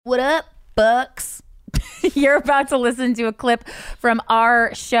What up, Bucks? You're about to listen to a clip from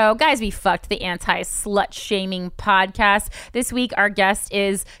our show. Guys, we fucked the anti-slut shaming podcast. This week, our guest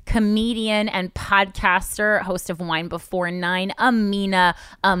is comedian and podcaster, host of Wine Before 9, Amina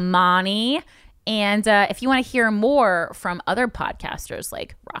Amani. And if you want to hear more from other podcasters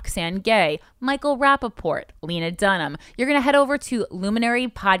like Roxanne Gay, Michael Rappaport, Lena Dunham, you're going to head over to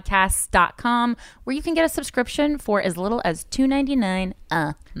luminarypodcasts.com where you can get a subscription for as little as $2.99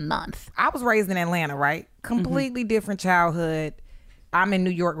 a month. I was raised in Atlanta, right? Completely different childhood. I'm in New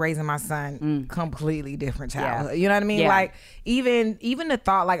York raising my son. Completely different childhood. You know what I mean? Yeah. Like even the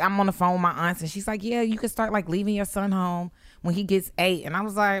thought, like I'm on the phone with my aunts and she's like, yeah, you could start like leaving your son home when he gets 8. And I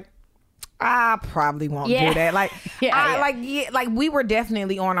was like, I probably won't do that. Like, like we were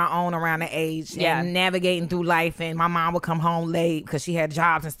definitely on our own around the age and navigating through life. And my mom would come home late because she had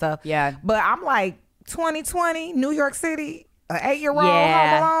jobs and stuff. Yeah. But I'm like 2020, New York City, an 8-year-old home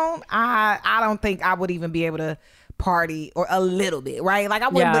alone. I don't think I would even be able to party or a little bit, right? Like I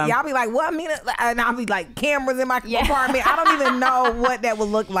wouldn't. But y'all be like, what? I mean, and I'll be like cameras in my apartment. I don't even know what that would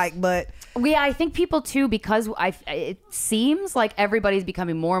look like, but. Yeah, I think people too, because it seems like everybody's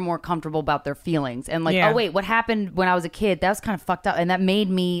becoming more and more comfortable about their feelings and like, oh wait, what happened when I was a kid? That was kind of fucked up, and that made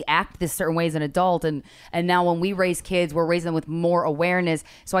me act this certain way as an adult. And now when we raise kids, we're raising them with more awareness.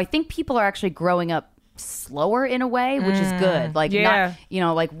 So I think people are actually growing up slower in a way, which is good. Like not,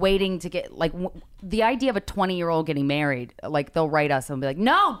 like waiting to get like the idea of a 20-year-old getting married, like they'll write us and be like,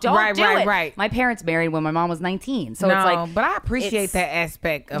 no, don't do it. Right. My parents married when my mom was 19. So it's like, but I appreciate that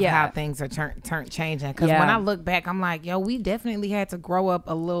aspect of how things are changing. Because when I look back, I'm like, yo, we definitely had to grow up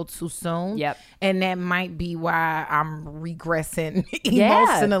a little too soon. Yep. And that might be why I'm regressing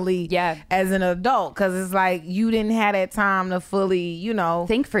emotionally as an adult. Because it's like you didn't have that time to fully,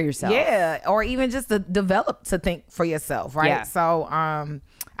 think for yourself. Yeah. Or even just to develop to think for yourself. Right. Yeah. So,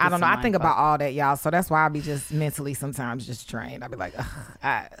 I don't know. I think about all that, y'all. So that's why I be just mentally sometimes just drained. I be like,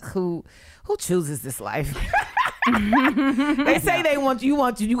 who chooses this life? They say they want you.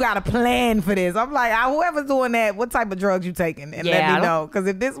 You got to plan for this. I'm like, whoever's doing that, what type of drugs you taking? And let me know. Because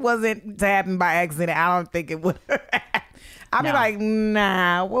if this wasn't to happen by accident, I don't think it would. I'd be like,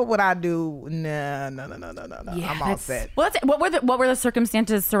 nah, what would I do? No. Yeah, I'm all set. Well, what were the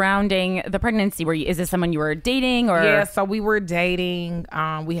circumstances surrounding the pregnancy? Is this someone you were dating or? Yeah, so we were dating.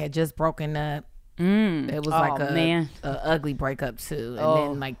 We had just broken up. It was like a ugly breakup too. And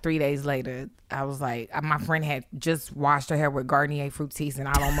then like 3 days later, I was like, my friend had just washed her hair with Garnier Fructis and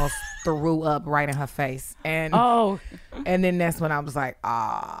I almost threw up right in her face. And then that's when I was like,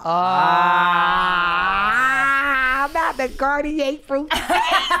 not the Garnier Fructis.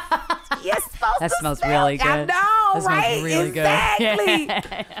 Yes, that smells really good. I know, that right? Smells really exactly.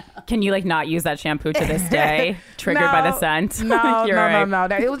 Good. Can you like not use that shampoo to this day? Triggered by the scent? No.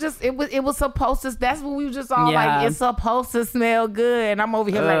 Right. It was just it was supposed to. That's what we were just all like. It's supposed to smell good, and I'm over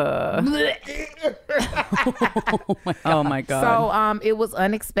here like. Oh my god. So it was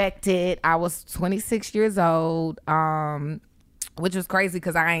unexpected. I was 26 years old, which was crazy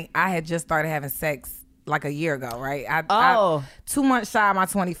because I had just started having sex like a year ago, right? 2 months shy of my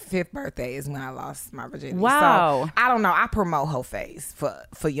 25th birthday is when I lost my virginity. Wow. So I don't know. I promote whole phase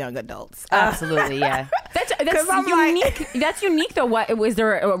for young adults. Absolutely, yeah. That's unique. That's unique though. What was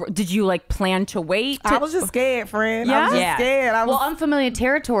there? Did you like plan to wait? I was just scared, friend. Yeah? I was just scared. Unfamiliar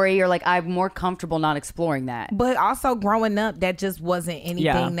territory. You're like, I'm more comfortable not exploring that. But also growing up, that just wasn't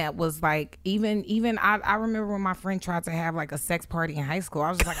anything that was like even. I remember when my friend tried to have like a sex party in high school. I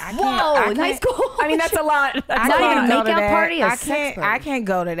was just like, I can't. In high school. I mean, that's a lot. That's not even a makeout party. I can't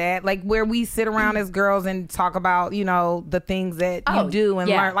go to that. Like where we sit around as girls and talk about the things that you do and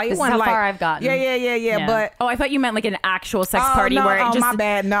learn. Like this is how far I've gotten. Yeah. But I thought you meant like an actual sex party where it just my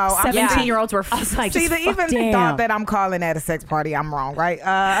bad. No, 17-year-olds were like, see, thought that I'm calling that a sex party. I'm wrong, right?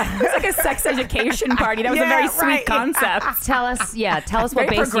 It's like a sex education party. That was a very sweet concept. Tell us what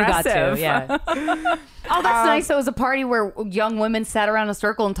base you got to. Yeah. Oh, that's nice. So it was a party where young women sat around in a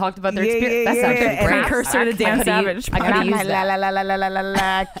circle and talked about their experience. That's actually great. Precursor to Dan Savage. I gotta use that.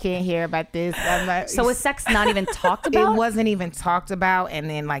 La, can't hear about this. So was sex not even talked about? It wasn't even talked about, and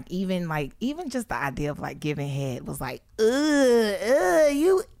then even just the idea of like giving head was like,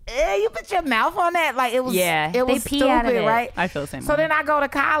 you put your mouth on that, like it was stupid, right? I feel the same. So then I go to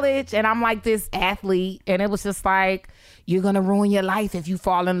college and I'm like this athlete, and it was just like, you're gonna ruin your life if you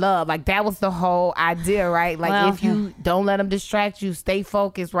fall in love. Like that was the whole idea, right? Like if you don't let them distract you, stay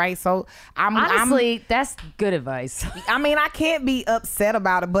focused, right? So honestly, that's good advice. I mean, I can't be upset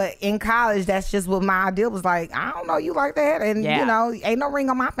about it, but in college, that's just what my idea was like. I don't know you like that, and you know, ain't no ring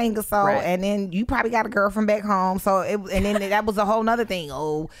on my finger. So, and then you probably got a girlfriend back home. So, and then that was a whole nother thing.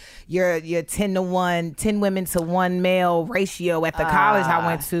 Oh, you're 10 to 1, 10 women to 1 male ratio at the college I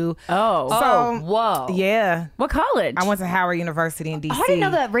went to. Whoa. Yeah. What college? I went to Howard University in DC. I didn't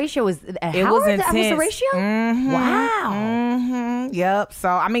know that ratio was at It Howard? was intense. That was the ratio? Mm-hmm. Wow. Mm-hmm. Yep. So,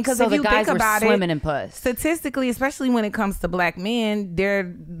 I mean, because so if you the guys think about were swimming in puss. Statistically, especially when it comes to black men,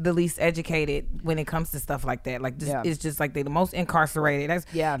 they're the least educated when it comes to stuff like that. Like, it's just like they're the most incarcerated.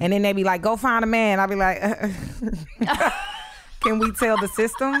 And then they be like, go find a man. I'll be like, can we tell the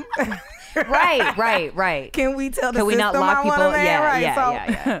system? Right. Can we tell the system? Can we not lock people?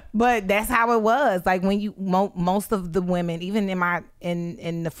 Yeah. But that's how it was. Like when you most of the women, even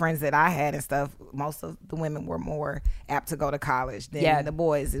in the friends that I had and stuff, most of the women were more apt to go to college than the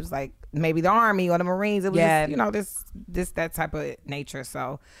boys. It was like maybe the Army or the Marines. It was just, you know, that type of nature.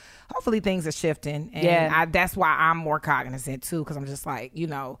 So hopefully things are shifting, and that's why I'm more cognizant too, because I'm just like, you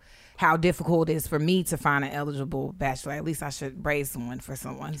know, how difficult it is for me to find an eligible bachelor. At least I should raise someone for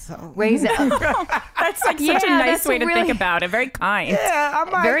someone. So raise it. That's like such a nice way to think about it. Very kind. Yeah,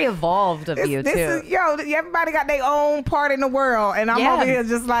 I'm like, very evolved of you too. Everybody got their own part in the world, and I'm over here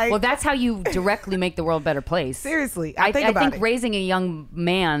just like. Well, that's how you directly make the world a better place. Seriously, I think it. raising a young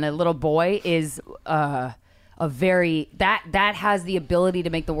man, a little boy, is a very that has the ability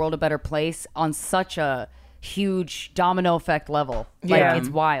to make the world a better place on such a huge domino effect level. Like it's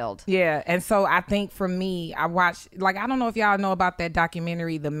wild. Yeah. And so I think for me, I watch, like, I don't know if y'all know about that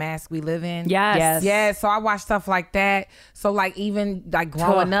documentary, The Mask We Live In. Yes. Yeah. So I watch stuff like that. So like even like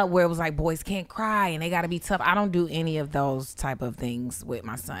growing up where it was like boys can't cry and they got to be tough. I don't do any of those type of things with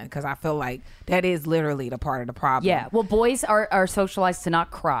my son because I feel like that is literally the part of the problem. Yeah. Well, boys are socialized to not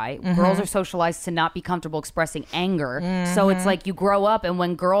cry. Girls are socialized to not be comfortable expressing anger. So it's like you grow up and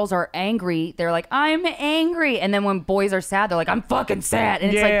when girls are angry, they're like, I'm angry. And then when boys are sad, they're like, I'm fucking sad.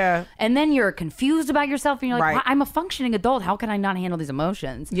 And it's like, and then you're confused about yourself and you're like, I'm a functioning adult. How can I not handle these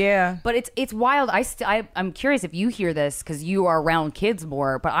emotions? Yeah. But it's wild. I'm curious if you hear this because you are around kids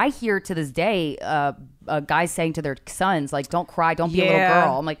more, but I hear to this day guys saying to their sons, like, don't cry, don't be a little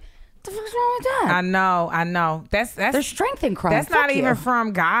girl. I'm like, what the fuck's wrong with that? I know. That's there's strength in crying. That's not even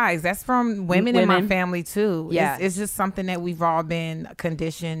from guys. That's from women in my family too. Yeah. It's just something that we've all been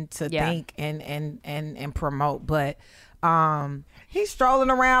conditioned to think and promote. But he's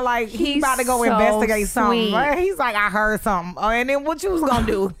strolling around like he's about to go investigate something. Right? He's like, I heard something. Oh, and then what you was gonna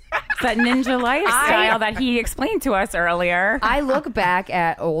do? That ninja lifestyle that he explained to us earlier. I look back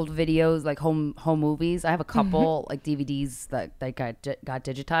at old videos, like home movies. I have a couple like DVDs that got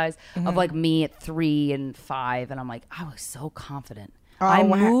digitized of like me at 3 and 5, and I'm like, I was so confident. I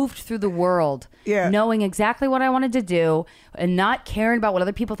moved through the world knowing exactly what I wanted to do and not caring about what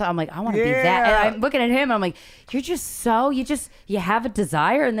other people thought. I'm like, I want to be that. And I'm looking at him and I'm like, you're just you have a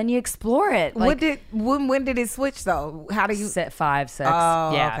desire and then you explore it. Like, when did it switch though? How do you 5, 6?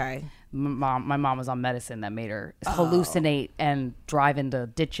 Oh, okay. My mom was on medicine that made her hallucinate and drive into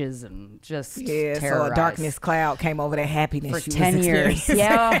ditches and just terrorize. So a darkness cloud came over that happiness for 10 years.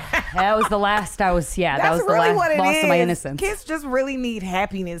 Yeah, that was the last I was. Yeah, that was really the last loss of my innocence. Kids just really need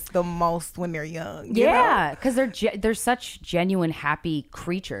happiness the most when they're young. Yeah, because they're such genuine happy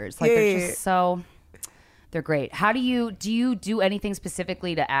creatures. Like they're just so. They're great. How do you do anything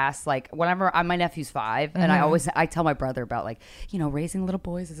specifically to ask? Like whenever my nephew's 5, and I tell my brother about like, you know, raising little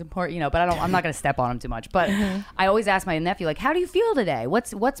boys is important, you know, but I'm not going to step on him too much. But I always ask my nephew like, how do you feel today?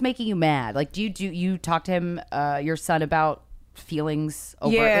 What's making you mad? Like, do you talk to him, your son, about feelings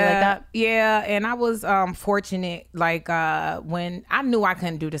overtly like that? Yeah, and I was fortunate, like when I knew I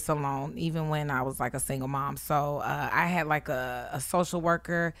couldn't do this alone, even when I was like a single mom. So I had like a social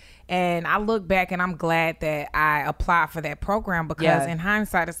worker, and I look back and I'm glad that I applied for that program because in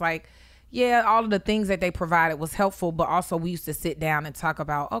hindsight it's like, all of the things that they provided was helpful, but also we used to sit down and talk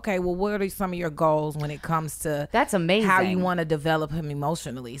about, okay, well, what are some of your goals when it comes to that's amazing how you want to develop him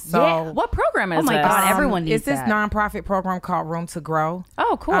emotionally? So what program is oh my this? God, everyone needs it's this nonprofit program called Room to Grow.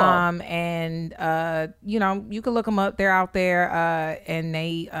 Oh, cool. And you know, you can look them up. They're out there. And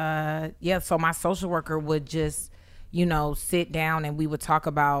they so my social worker would just, you know, sit down and we would talk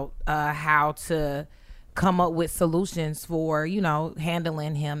about how to come up with solutions for,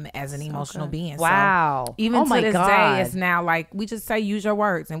 handling him as an emotional being. Wow. So even Oh my to this God. day, it's now like we just say, use your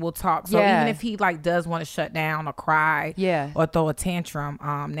words and we'll talk. So Yeah. even if he like does want to shut down or cry or throw a tantrum,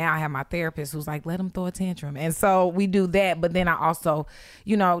 now I have my therapist who's like, let him throw a tantrum. And so we do that. But then I also,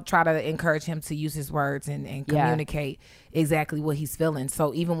 try to encourage him to use his words and communicate exactly what he's feeling.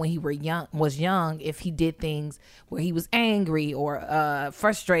 So even when he was young, if he did things where he was angry or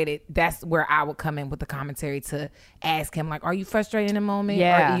frustrated, that's where I would come in with the commentary to ask him, like, are you frustrated in a moment?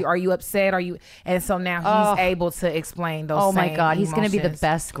 Yeah. Are you upset? And so now he's able to explain those Oh my same God, he's going to be the emotions.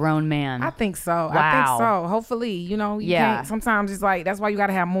 best grown man. I think so. Wow. I think so. Hopefully, you can't, sometimes it's like, that's why you got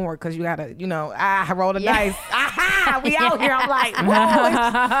to have more, because you got to, I rolled a dice. We out here. I'm like,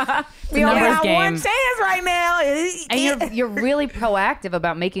 whoa. We only got one chance right now. And you're really proactive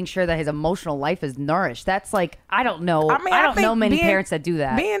about making sure that his emotional life is nourished. That's like, I don't know. I don't know many parents that do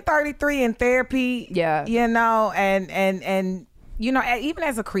that. Being 33 in therapy, and even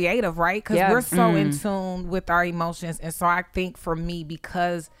as a creative, right? Because we're so in tune with our emotions. And so I think for me,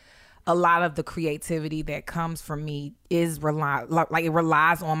 because a lot of the creativity that comes from me is it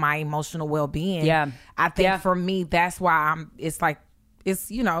relies on my emotional well-being. Yeah. I think for me, that's why it's the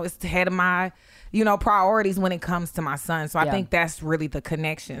head of my, priorities when it comes to my son. So I think that's really the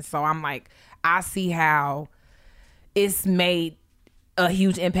connection. So I'm like, I see how it's made a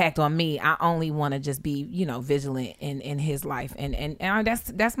huge impact on me. I only want to just be, vigilant in his life. And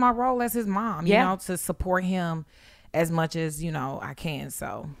that's my role as his mom, to support him as much as, I can.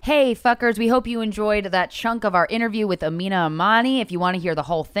 So, hey, fuckers, we hope you enjoyed that chunk of our interview with Amina Amani. If you want to hear the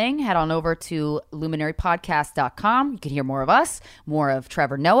whole thing, head on over to luminarypodcast.com. You can hear more of us, more of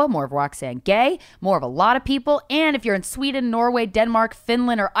Trevor Noah, more of Roxanne Gay, more of a lot of people. And if you're in Sweden, Norway, Denmark,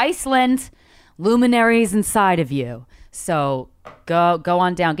 Finland, or Iceland, Luminary is inside of you. So go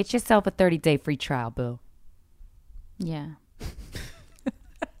on down. Get yourself a 30-day free trial, boo. Yeah.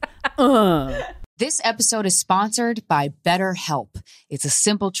 This episode is sponsored by BetterHelp. It's a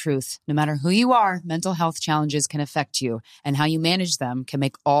simple truth. No matter who you are, mental health challenges can affect you, and how you manage them can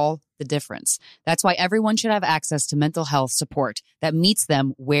make all the difference. That's why everyone should have access to mental health support that meets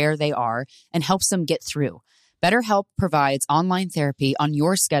them where they are and helps them get through. BetterHelp provides online therapy on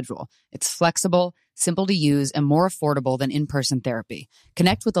your schedule. It's flexible, simple to use, and more affordable than in-person therapy.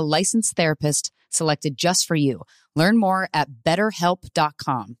 Connect with a licensed therapist selected just for you. Learn more at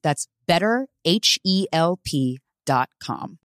BetterHelp.com. That's BetterHelp.com.